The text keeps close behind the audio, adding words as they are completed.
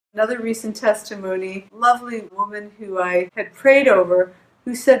Another recent testimony, lovely woman who I had prayed over,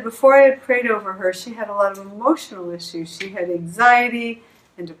 who said before I had prayed over her, she had a lot of emotional issues. She had anxiety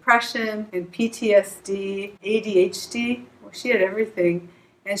and depression and PTSD, ADHD. Well, she had everything.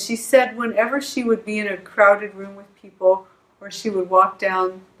 And she said whenever she would be in a crowded room with people, or she would walk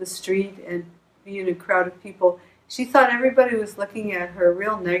down the street and be in a crowd of people, she thought everybody was looking at her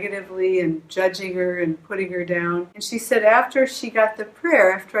real negatively and judging her and putting her down. And she said after she got the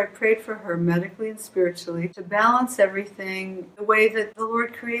prayer, after I prayed for her medically and spiritually, to balance everything the way that the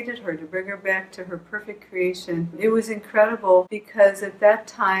Lord created her, to bring her back to her perfect creation, it was incredible because at that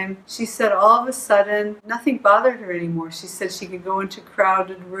time, she said all of a sudden, nothing bothered her anymore. She said she could go into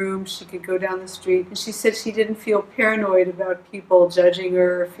crowded rooms, she could go down the street, and she said she didn't feel paranoid about people judging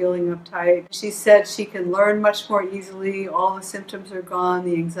her or feeling uptight. She said she can learn much more easily, all the symptoms are gone,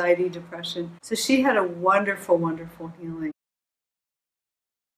 the anxiety, depression. So she had a wonderful, wonderful healing.